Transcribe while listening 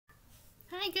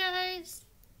Hi guys!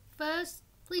 First,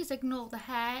 please ignore the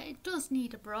hair. It does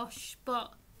need a brush,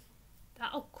 but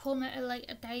that'll come at a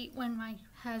later date when my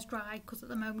hair's dry, because at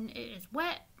the moment it is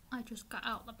wet. I just got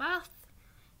out of the bath.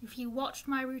 If you watched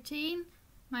my routine,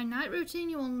 my night routine,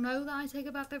 you will know that I take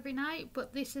a bath every night,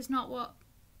 but that is not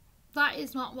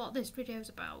what this video is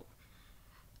about.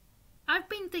 I've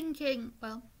been thinking,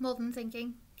 well, more than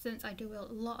thinking, since I do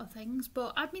a lot of things,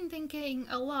 but I've been thinking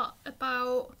a lot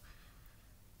about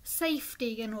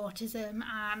safety in autism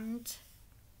and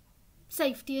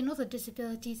safety in other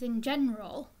disabilities in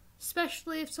general,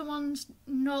 especially if someone's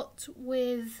not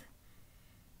with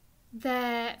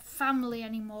their family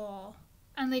anymore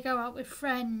and they go out with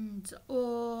friends,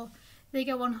 or they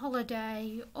go on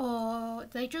holiday, or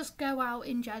they just go out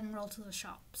in general to the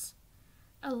shops.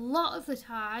 A lot of the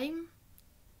time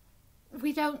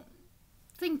we don't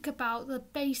think about the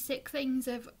basic things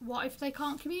of what if they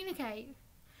can't communicate?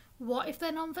 What if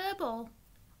they're non-verbal?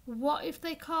 What if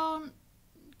they can't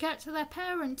get to their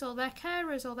parents or their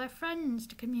carers or their friends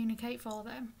to communicate for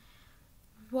them?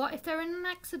 What if they're in an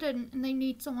accident and they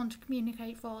need someone to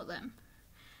communicate for them?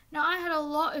 Now, I had a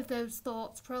lot of those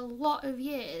thoughts for a lot of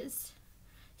years,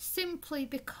 simply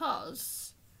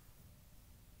because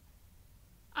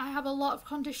I have a lot of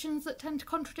conditions that tend to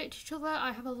contradict each other.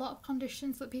 I have a lot of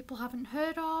conditions that people haven't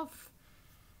heard of.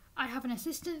 I have an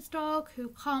assistance dog who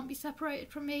can't be separated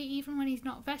from me even when he's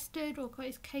not vested, or got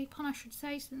his cape on, I should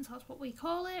say, since that's what we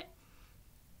call it.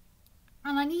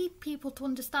 And I need people to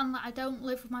understand that I don't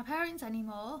live with my parents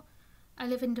anymore. I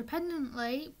live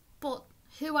independently, but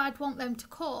who I'd want them to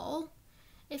call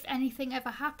if anything ever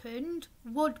happened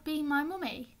would be my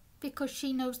mummy, because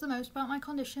she knows the most about my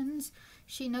conditions.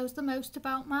 She knows the most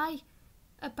about my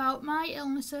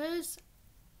illnesses.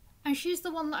 And she's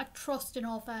the one that I trust, in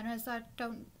all fairness.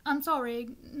 I'm sorry,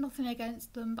 nothing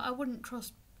against them, but I wouldn't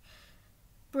trust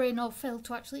Bryn or Phil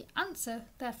to actually answer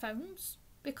their phones,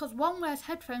 because one wears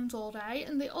headphones all day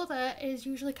and the other is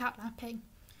usually catnapping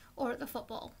or at the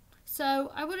football.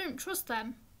 So I wouldn't trust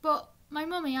them, but my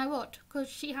mummy I would, because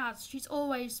she's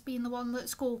always been the one that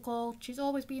school called, she's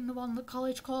always been the one that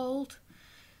college called,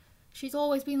 she's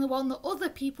always been the one that other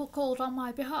people called on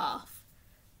my behalf.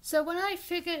 So when I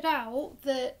figured out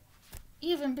that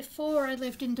even before I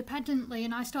lived independently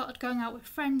and I started going out with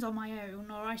friends on my own,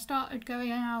 or I started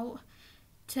going out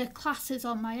to classes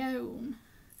on my own,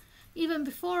 even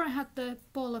before I had the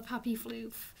ball of happy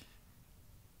floof,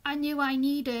 I knew I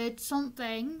needed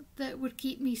something that would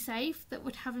keep me safe, that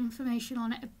would have information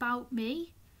on it about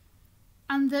me,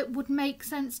 and that would make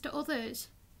sense to others.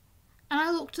 And I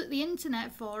looked at the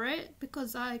internet for it,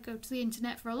 because I go to the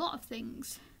internet for a lot of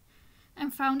things,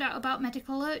 and found out about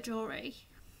medical alert jewellery.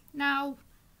 Now,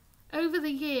 over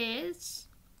the years,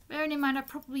 bearing in mind I've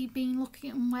probably been looking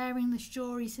at and wearing this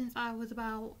jewellery since I was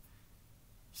about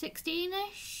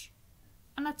 16ish,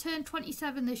 and I turned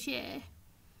 27 this year.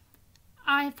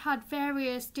 I've had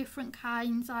various different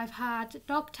kinds. I've had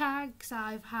dog tags,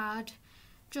 I've had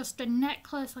just a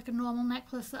necklace, like a normal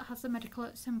necklace that has the medical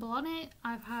alert symbol on it.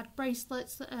 I've had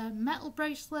bracelets that are metal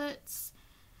bracelets.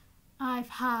 I've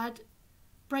had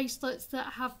bracelets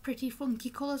that have pretty funky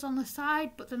colours on the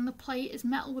side, but then the plate is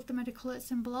metal with the medical alert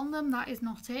symbol on them. That is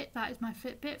not it. That is my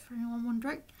Fitbit, for anyone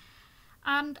wondering.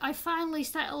 And I finally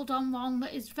settled on one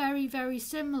that is very, very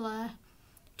similar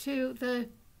to the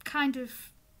kind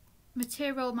of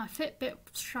material my Fitbit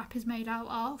strap is made out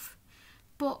of,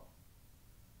 but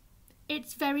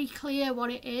it's very clear what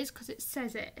it is because it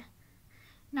says it.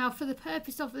 Now, for the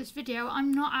purpose of this video,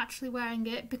 I'm not actually wearing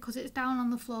it because it's down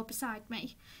on the floor beside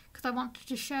me, because I wanted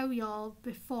to show y'all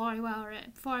before I wear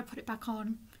it, before I put it back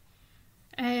on.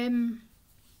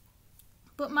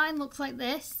 But mine looks like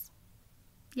this.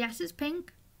 Yes, it's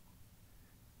pink.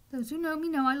 Those who know me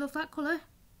know I love that colour.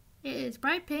 It is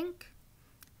bright pink.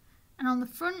 And on the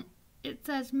front it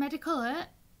says medical alert,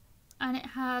 and it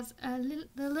has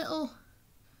the little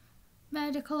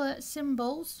medical alert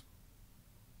symbols,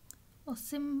 or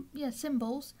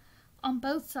symbols on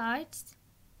both sides,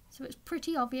 so it's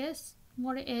pretty obvious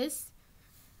what it is.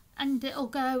 And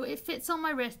it fits on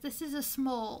my wrist. This is a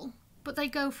small, but they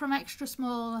go from extra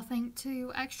small, I think,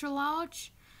 to extra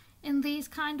large in these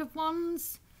kind of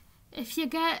ones. If you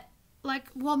get like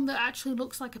one that actually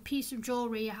looks like a piece of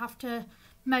jewellery, you have to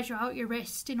measure out your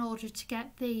wrist in order to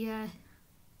get the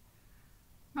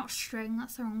not string,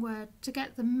 that's the wrong word, to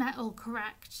get the metal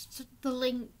correct, the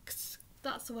links,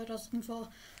 that's the word I was looking for,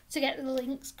 to get the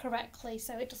links correctly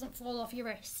so it doesn't fall off your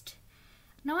wrist.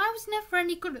 Now, I was never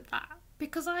any good at that,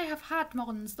 because I have had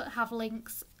ones that have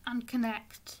links and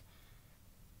connect,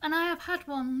 and I have had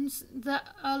ones that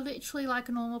are literally like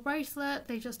a normal bracelet.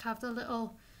 They just have the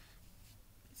little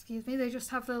excuse me, they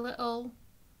just have the little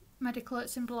medical alert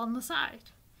symbol on the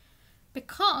side.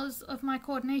 Because of my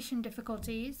coordination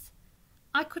difficulties,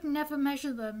 I could never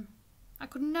measure them. I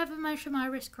could never measure my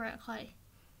wrist correctly.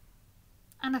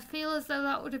 And I feel as though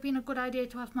that would have been a good idea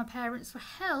to ask my parents for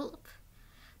help,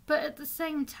 but at the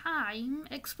same time,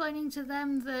 explaining to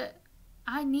them that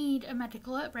I need a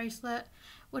medical alert bracelet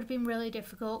would have been really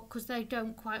difficult because they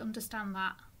don't quite understand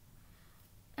that.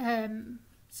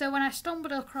 So when I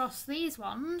stumbled across these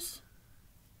ones,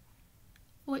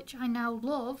 which I now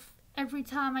love, every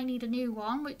time I need a new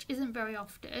one, which isn't very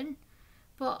often,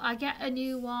 but I get a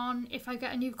new one if I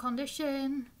get a new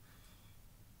condition,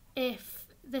 if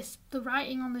the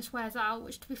writing on this wears out,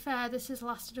 which to be fair, this has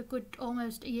lasted a good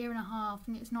almost a year and a half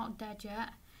and it's not dead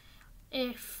yet.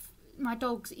 If my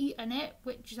dog's eaten it,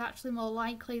 which is actually more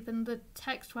likely than the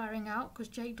text wearing out because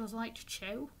Jake does like to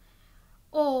chew,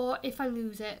 or if I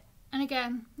lose it. And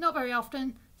again, not very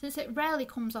often, since it rarely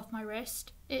comes off my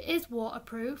wrist. It is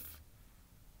waterproof,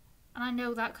 and I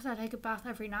know that because I take a bath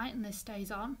every night and this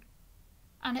stays on.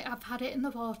 And I've had it in the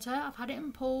water, I've had it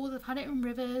in pools, I've had it in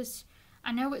rivers.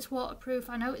 I know it's waterproof,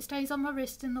 I know it stays on my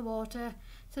wrist in the water.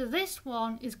 So this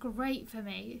one is great for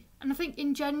me. And I think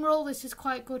in general this is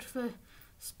quite good for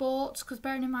sports, because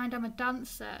bearing in mind I'm a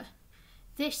dancer,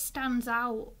 this stands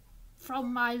out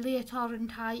from my leotard and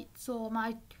tights or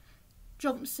my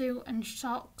jumpsuit and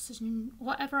socks and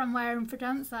whatever I'm wearing for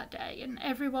dance that day, and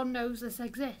everyone knows this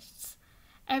exists.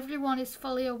 Everyone is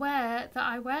fully aware that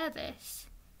I wear this.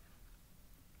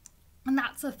 And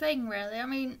that's the thing, really. I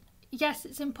mean, yes,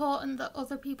 it's important that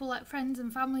other people like friends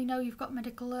and family know you've got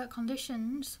medical alert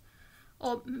conditions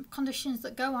or conditions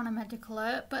that go on a medical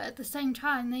alert, but at the same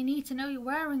time they need to know you're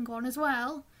wearing one as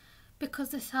well, because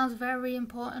this has very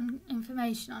important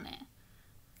information on it.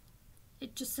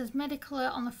 It just says medical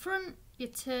alert on the front, you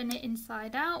turn it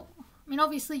inside out. I mean,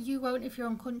 obviously you won't if you're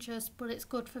unconscious, but it's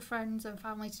good for friends and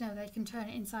family to know they can turn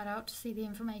it inside out to see the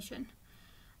information.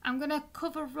 I'm going to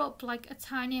cover up like a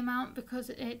tiny amount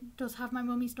because it does have my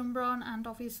mummy's number on, and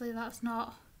obviously that's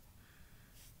not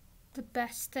the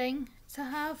best thing to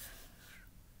have.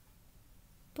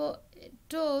 But it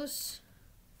does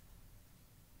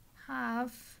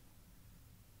have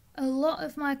a lot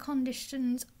of my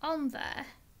conditions on there,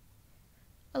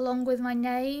 along with my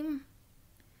name,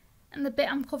 and the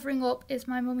bit I'm covering up is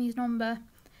my mummy's number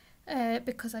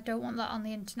because I don't want that on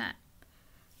the internet.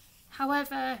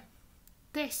 However,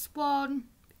 this one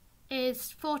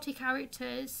is 40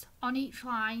 characters on each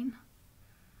line.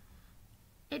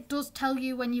 It does tell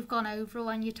you when you've gone over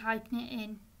when you're typing it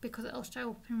in because it'll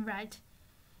show up in red.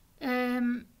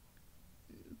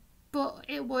 But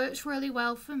it works really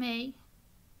well for me,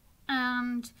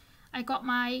 and I got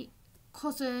my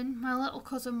cousin, my little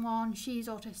cousin one, she's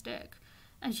autistic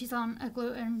and she's on a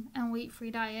gluten and wheat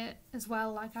free diet as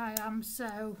well like I am,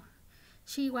 so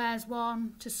she wears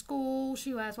one to school,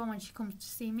 she wears one when she comes to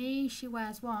see me, she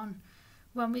wears one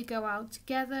when we go out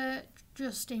together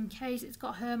just in case. It's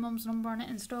got her mum's number on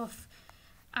it and stuff,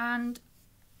 and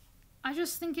I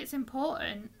just think it's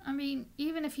important. I mean,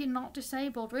 even if you're not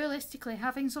disabled, realistically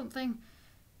having something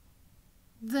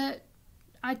that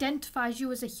identifies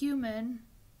you as a human,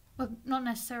 well, not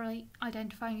necessarily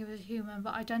identifying you as a human,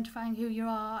 but identifying who you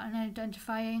are and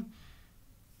identifying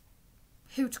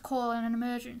who to call in an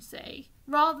emergency,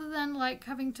 rather than like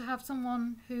having to have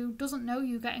someone who doesn't know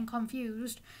you getting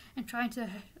confused and trying to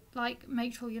like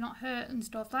make sure you're not hurt and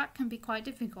stuff. That can be quite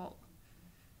difficult.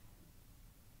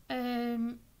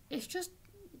 It just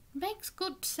makes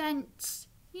good sense.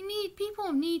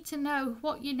 People need to know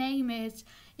what your name is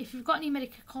if you've got any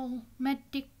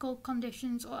medical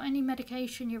conditions or any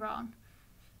medication you're on.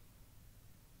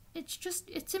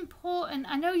 It's important.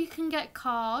 I know you can get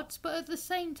cards, but at the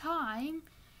same time,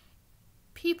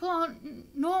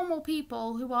 normal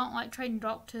people who aren't like trained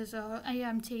doctors or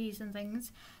AMTs and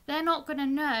things, they're not going to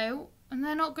know and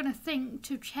they're not going to think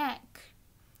to check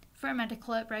for a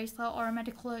medical alert bracelet or a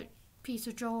medical alert piece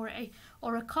of jewellery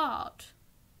or a card.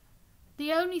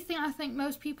 The only thing I think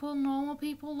most people, normal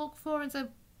people, look for is a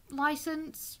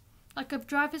licence, like a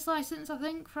driver's licence, I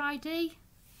think, for ID.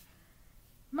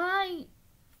 My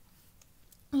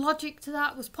logic to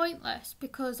that was pointless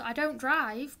because I don't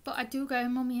drive, but I do go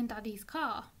in mummy and daddy's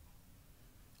car.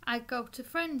 I go to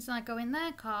friends and I go in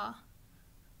their car,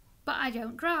 but I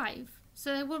don't drive.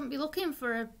 So they wouldn't be looking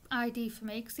for an ID for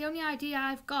me because the only ID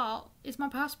I've got is my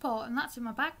passport, and that's in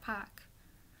my backpack.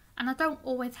 And I don't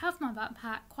always have my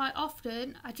backpack. Quite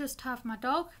often I just have my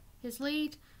dog, his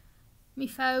lead, my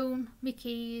phone, my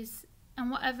keys, and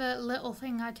whatever little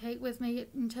thing I take with me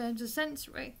in terms of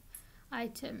sensory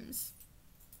items.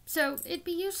 So it'd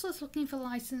be useless looking for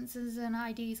licenses and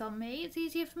IDs on me. It's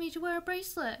easier for me to wear a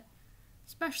bracelet,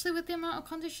 especially with the amount of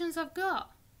conditions I've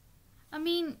got. I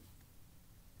mean,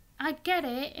 I'd get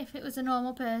it if it was a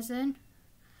normal person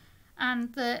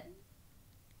and that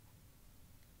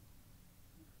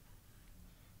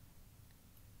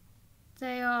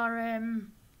they are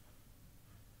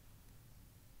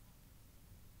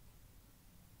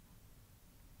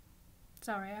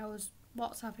sorry, I was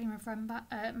WhatsApping my friend back,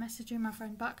 messaging my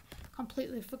friend back.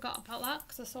 Completely forgot about that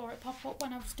because I saw it pop up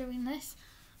when I was doing this.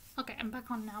 Okay, I'm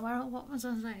back on now. What was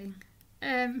I saying?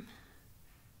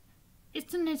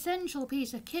 It's an essential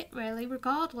piece of kit, really,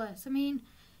 regardless. I mean,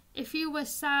 if you were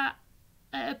sat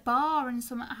at a bar and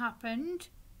something happened,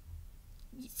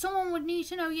 someone would need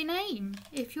to know your name.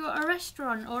 If you're at a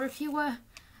restaurant, or if you were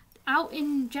out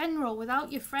in general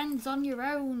without your friends, on your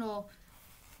own, or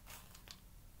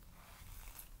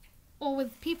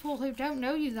with people who don't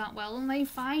know you that well and they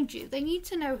find you, they need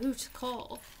to know who to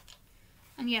call.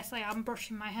 And yes, I am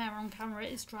brushing my hair on camera.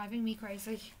 It's driving me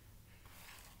crazy.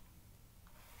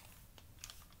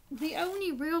 The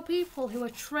only real people who are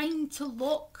trained to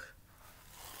look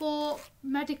for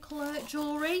medical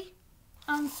jewellery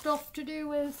and stuff to do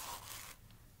with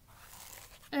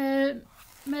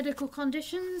medical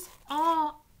conditions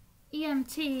are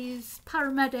EMTs,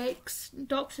 paramedics,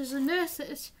 doctors and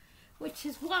nurses, which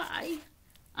is why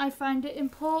I find it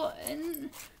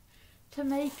important to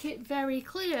make it very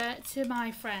clear to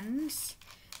my friends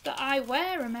that I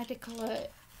wear a medical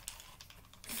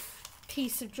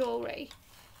piece of jewellery,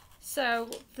 so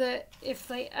that if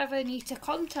they ever need to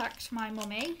contact my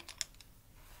mummy,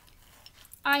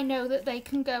 I know that they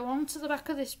can go onto the back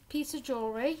of this piece of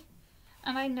jewellery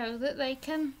and I know that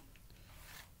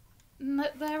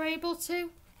they're able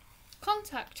to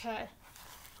contact her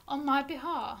on my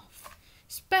behalf,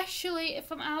 especially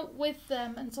if I'm out with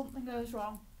them and something goes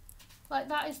wrong. Like,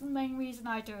 that is the main reason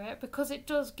I do it, because it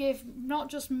does give not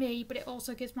just me, but it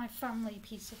also gives my family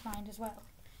peace of mind as well.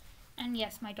 And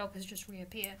yes, my dog has just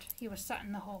reappeared. He was sat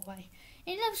in the hallway.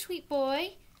 Hello, sweet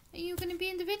boy. Are you going to be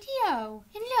in the video?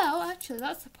 Hello, actually,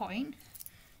 that's the point.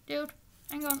 Dude,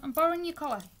 hang on, I'm borrowing your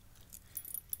collar.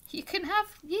 You can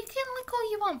lick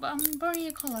all you want, but I'm borrowing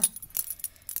your collar.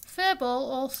 Furball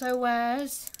also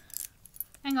wears...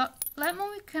 Hang on,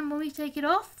 can Mummy take it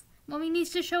off? Mummy needs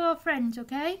to show our friends,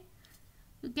 okay?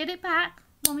 We'll get it back.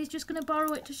 Mummy's just going to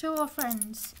borrow it to show our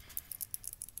friends.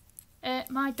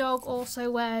 My dog also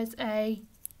wears a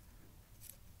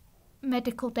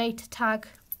medical data tag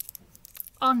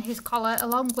on his collar,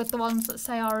 along with the ones that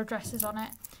say our addresses on it,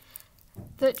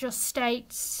 that just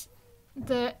states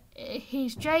that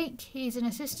he's Jake, he's an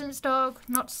assistance dog,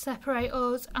 not to separate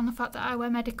us, and the fact that I wear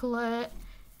medical alert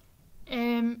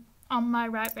on my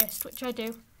right wrist, which I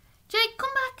do. Jake,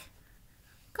 come back!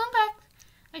 Come back!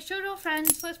 I showed our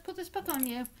friends, let's put this back on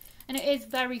you. And it is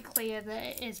very clear that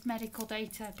it is medical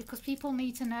data, because people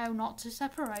need to know not to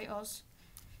separate us.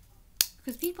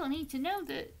 Because people need to know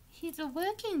that he's a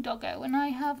working doggo and I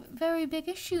have very big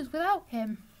issues without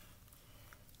him.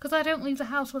 Because I don't leave the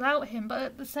house without him, but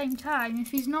at the same time,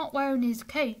 if he's not wearing his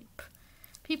cape,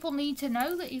 people need to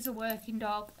know that he's a working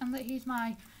dog and that he's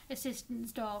my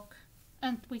assistant's dog.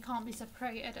 And we can't be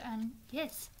separated. And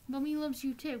yes, Mummy loves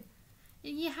you too. Are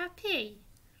you happy?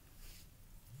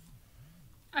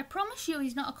 I promise you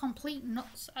he's not a complete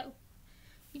nutso.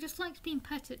 He just likes being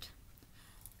petted.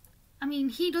 I mean,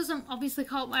 he obviously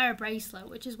can't wear a bracelet,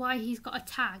 which is why he's got a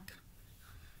tag.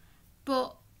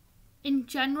 But in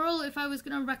general, if I was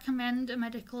going to recommend a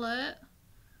medical alert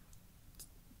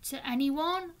to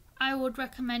anyone, I would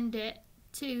recommend it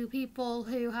to people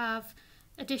who have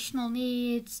additional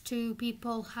needs, to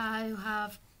people who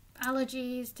have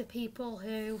allergies, to people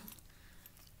who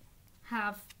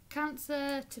have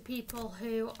cancer, to people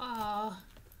who are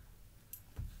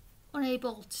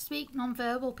unable to speak,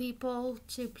 non-verbal people,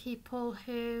 to people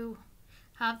who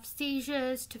have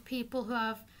seizures, to people who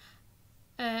have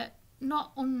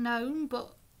not unknown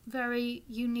but very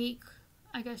unique,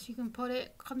 I guess you can put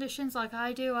it, conditions like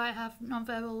I do. I have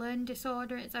non-verbal learning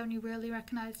disorder. It's only really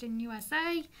recognised in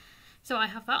USA. So I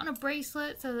have that on a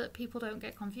bracelet so that people don't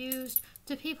get confused.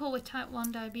 To people with type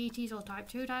 1 diabetes or type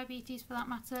 2 diabetes for that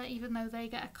matter, even though they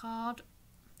get a card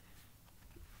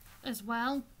as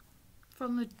well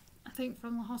from the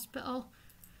hospital.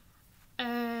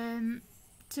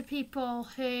 To people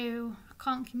who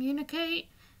can't communicate,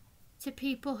 to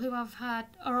people who are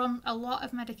on a lot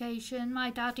of medication.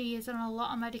 My daddy is on a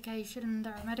lot of medication and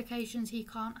there are medications he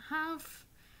can't have.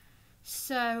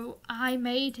 So I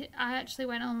actually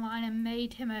went online and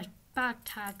made him a bag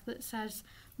tag that says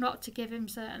not to give him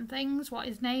certain things, what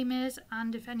his name is,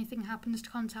 and if anything happens to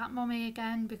contact Mummy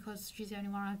again, because she's the only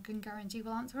one I can guarantee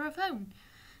will answer her phone.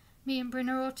 Me and Bryn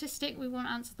are autistic, we won't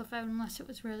answer the phone unless it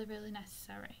was really, really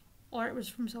necessary, or it was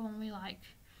from someone we like.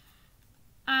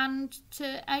 And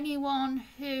to anyone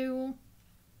who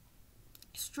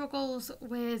struggles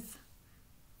with,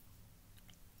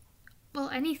 well,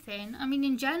 anything, I mean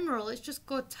in general, it's just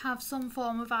good to have some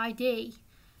form of ID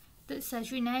that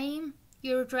says your name,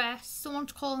 your address, someone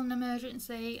to call an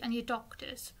emergency, and your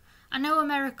doctors. I know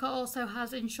America also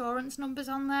has insurance numbers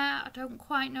on there. I don't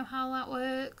quite know how that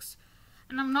works.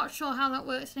 And I'm not sure how that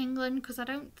works in England because I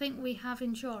don't think we have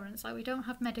insurance. Like, we don't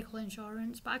have medical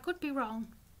insurance, but I could be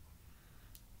wrong.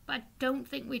 But I don't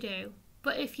think we do.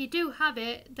 But if you do have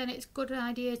it, then it's a good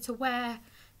idea to wear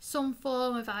some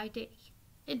form of ID.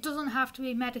 It doesn't have to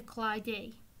be medical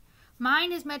ID.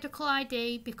 Mine is medical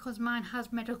ID because mine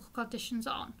has medical conditions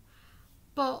on.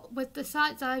 But with the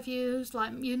sites I've used,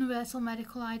 like Universal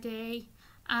Medical ID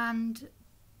and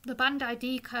the Band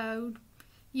ID code,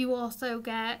 you also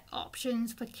get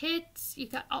options for kids, you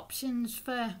get options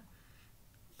for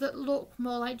that look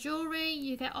more like jewellery,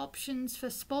 you get options for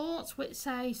sports which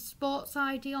say sports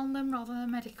ID on them rather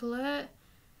than medical alert,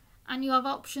 and you have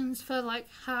options for like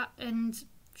hat and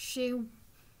shoe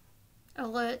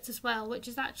alerts as well, which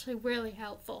is actually really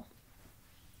helpful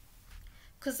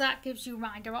because that gives you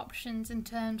wider options in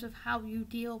terms of how you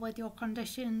deal with your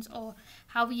conditions or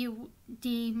how you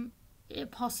deem it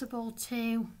possible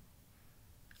to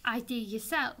ID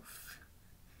yourself.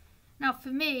 Now for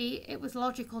me it was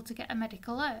logical to get a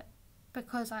medical alert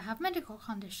because I have medical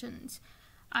conditions.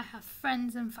 I have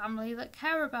friends and family that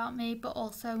care about me but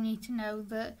also need to know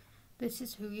that this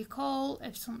is who you call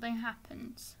if something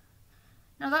happens.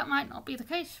 Now that might not be the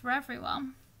case for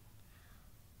everyone,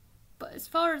 but as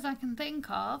far as I can think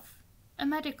of, a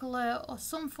medical alert or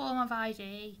some form of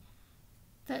ID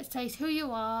that says who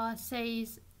you are,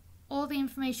 says all the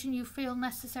information you feel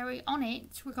necessary on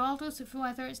it, regardless of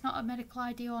whether it's not a medical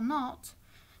ID or not,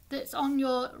 that's on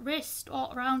your wrist or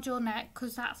around your neck,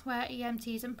 because that's where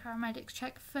EMTs and paramedics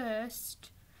check first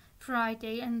for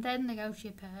ID and then they go to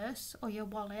your purse or your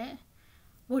wallet,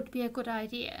 would be a good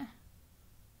idea.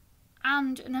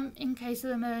 And in case of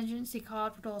emergency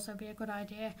card would also be a good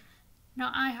idea.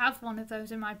 Now I have one of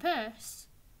those in my purse,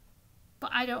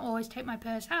 but I don't always take my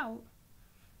purse out.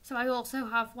 So I also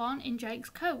have one in Jake's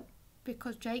coat,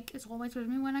 because Jake is always with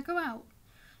me when I go out.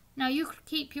 Now you could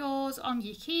keep yours on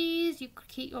your keys, you could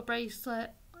keep your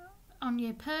bracelet on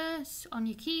your purse, on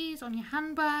your keys, on your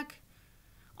handbag,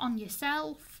 on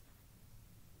yourself.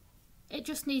 It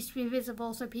just needs to be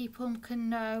visible so people can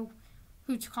know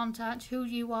who to contact, who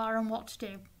you are and what to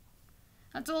do.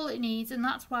 That's all it needs, and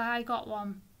that's why I got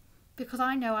one. Because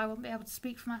I know I won't be able to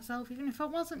speak for myself even if I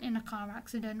wasn't in a car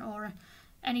accident or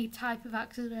any type of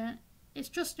accident. It's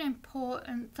just an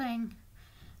important thing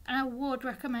and I would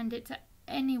recommend it to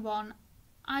anyone.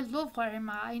 I love wearing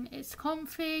mine. It's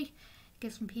comfy, it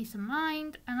gives me peace of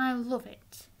mind and I love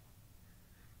it.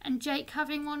 And Jake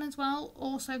having one as well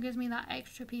also gives me that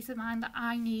extra peace of mind that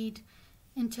I need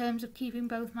in terms of keeping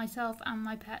both myself and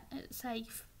my pet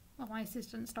safe, or my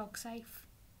assistant's dog safe.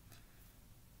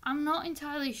 I'm not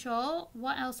entirely sure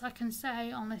what else I can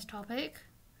say on this topic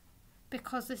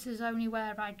because this is only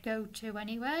where I'd go to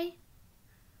anyway.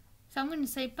 So I'm going to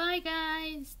say bye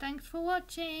guys, thanks for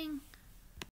watching.